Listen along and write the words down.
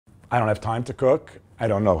I don't have time to cook. I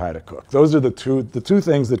don't know how to cook. Those are the two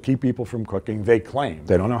things that keep people from cooking. They claim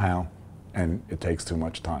they don't know how, and it takes too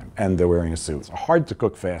much time, and they're wearing a suit. It's hard to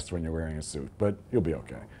cook fast when you're wearing a suit, but you'll be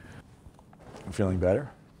okay. You feeling better?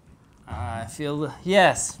 I feel,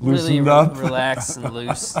 yes, Loosened really up? relaxed and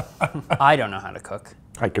loose. I don't know how to cook.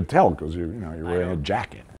 I could tell because you're wearing a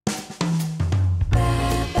jacket.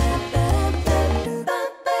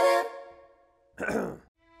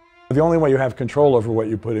 The only way you have control over what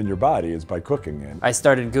you put in your body is by cooking it. I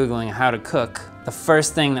started Googling how to cook. The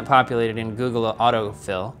first thing that populated in Google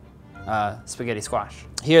autofill, spaghetti squash.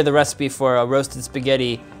 Here, the recipe for a roasted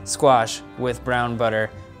spaghetti squash with brown butter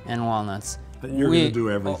and walnuts. But you're going to do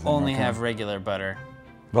everything. We only have regular butter.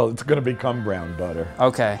 Well, it's going to become brown butter.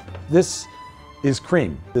 Okay. This is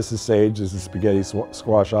cream. This is sage, this is spaghetti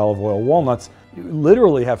squash, olive oil, walnuts. You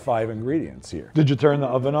literally have 5 ingredients here. Did you turn the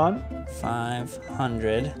oven on?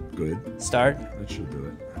 500. Good. Start. That should do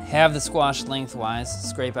it. Have the squash lengthwise,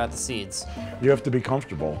 scrape out the seeds. You have to be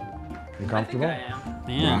comfortable. You comfortable? I think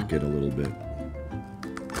I am. Rock it a little bit.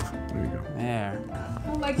 There you go. There.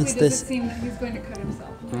 How likely does it seem that he's going to cut himself?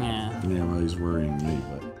 Yeah. Yeah, well, he's worrying me,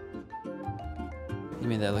 but You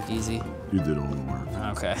made that look easy. you did all the work.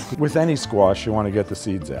 Okay. With any squash, you want to get the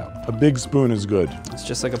seeds out. A big spoon is good. It's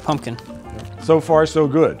just like a pumpkin. So far, so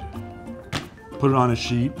good. Put it on a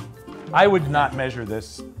sheet. I would not measure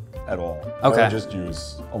this at all. Okay. I would just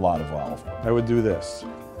use a lot of olive oil. I would do this.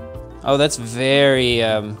 Oh, that's very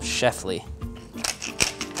chefly.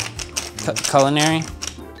 Culinary?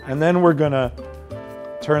 And then we're gonna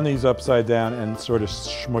turn these upside down and sort of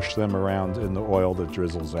smush them around in the oil that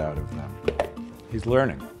drizzles out of them. He's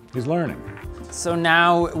learning. He's learning. So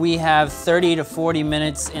now we have 30 to 40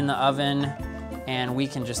 minutes in the oven, and we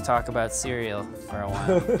can just talk about cereal for a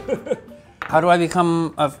while. How do I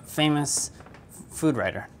become a famous food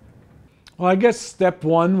writer? Well, I guess step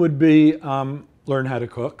 1 would be learn how to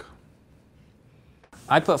cook.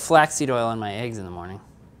 I put flaxseed oil on my eggs in the morning.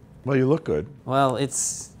 Well, you look good. Well,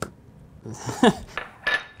 it's...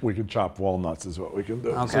 We can chop walnuts is what we can do.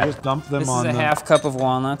 Okay. So just dump them on This is a half cup of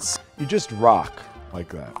walnuts. You just rock like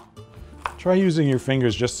that. Try using your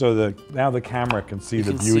fingers just so that now the camera can see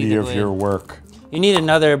the beauty of your work. You need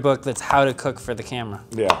another book that's how to cook for the camera.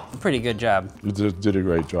 Yeah. Pretty good job. You did a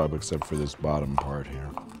great job except for this bottom part here.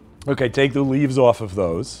 Okay, take the leaves off of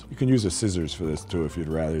those. You can use a scissors for this too if you'd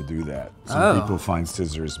rather do that. Some people find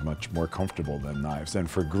scissors much more comfortable than knives, and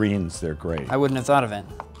for greens, they're great. I wouldn't have thought of it.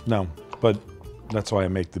 No, but that's why I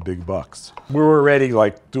make the big bucks. We're already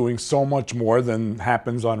like doing so much more than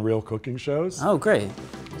happens on real cooking shows. Oh, great.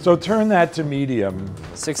 So turn that to medium.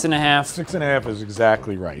 6.5. 6.5 is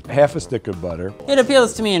exactly right. Half a stick of butter. It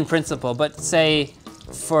appeals to me in principle, but say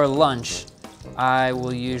for lunch, I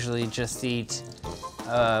will usually just eat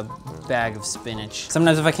a bag of spinach.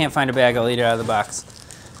 Sometimes if I can't find a bag, I'll eat it out of the box.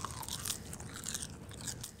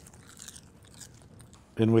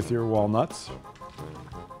 In with your walnuts.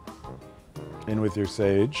 In with your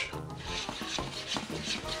sage.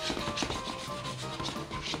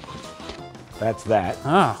 That's that.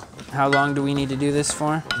 Oh, how long do we need to do this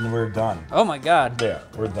for? And we're done. Oh my God. There,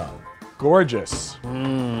 we're done. Gorgeous.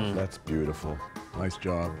 That's beautiful. Nice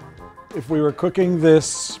job. If we were cooking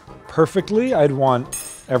this perfectly, I'd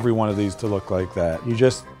want every one of these to look like that. You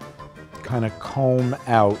just kind of comb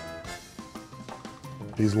out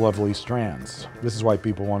these lovely strands. This is why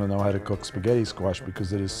people want to know how to cook spaghetti squash,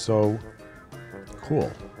 because it is so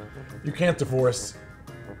cool. You can't divorce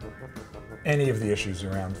any of the issues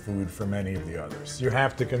around food from any of the others. You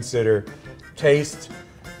have to consider taste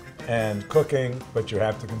and cooking, but you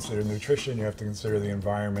have to consider nutrition, you have to consider the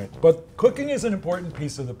environment. But cooking is an important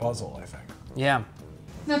piece of the puzzle, I think. Yeah.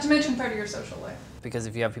 Not to mention part of your social life. Because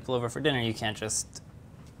if you have people over for dinner, you can't just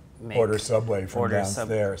Order Subway from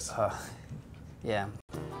downstairs. Yeah.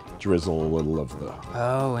 Drizzle a little of the...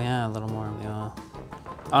 Oh yeah, a little more of the oil.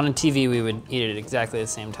 On a TV, we would eat it exactly the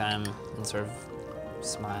same time and sort of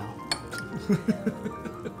smile.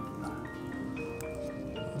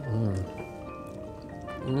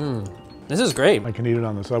 This is great. I can eat it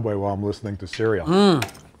on the Subway while I'm listening to cereal.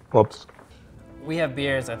 Whoops. We have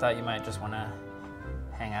beers. I thought you might just want to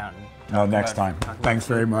hang out. And No, next time. Thanks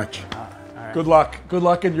very much. All right. Good luck. Good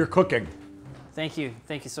luck in your cooking. Thank you.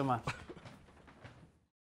 Thank you so much.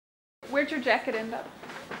 Where'd your jacket end up?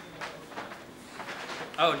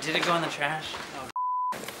 Oh, did it go in the trash? Oh,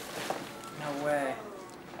 no way.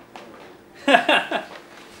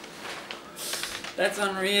 That's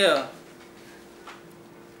unreal.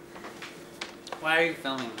 Why are you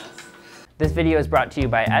filming this? This video is brought to you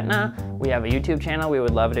by Aetna. We have a YouTube channel we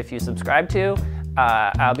would love it if you subscribe to.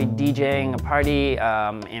 I'll be DJing a party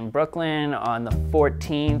in Brooklyn on the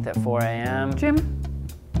 14th at 4 a.m. Jim,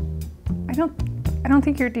 I don't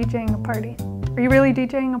think you're DJing a party. Are you really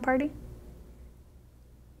DJing a party?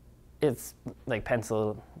 It's like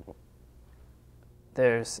pencil.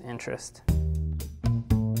 There's interest.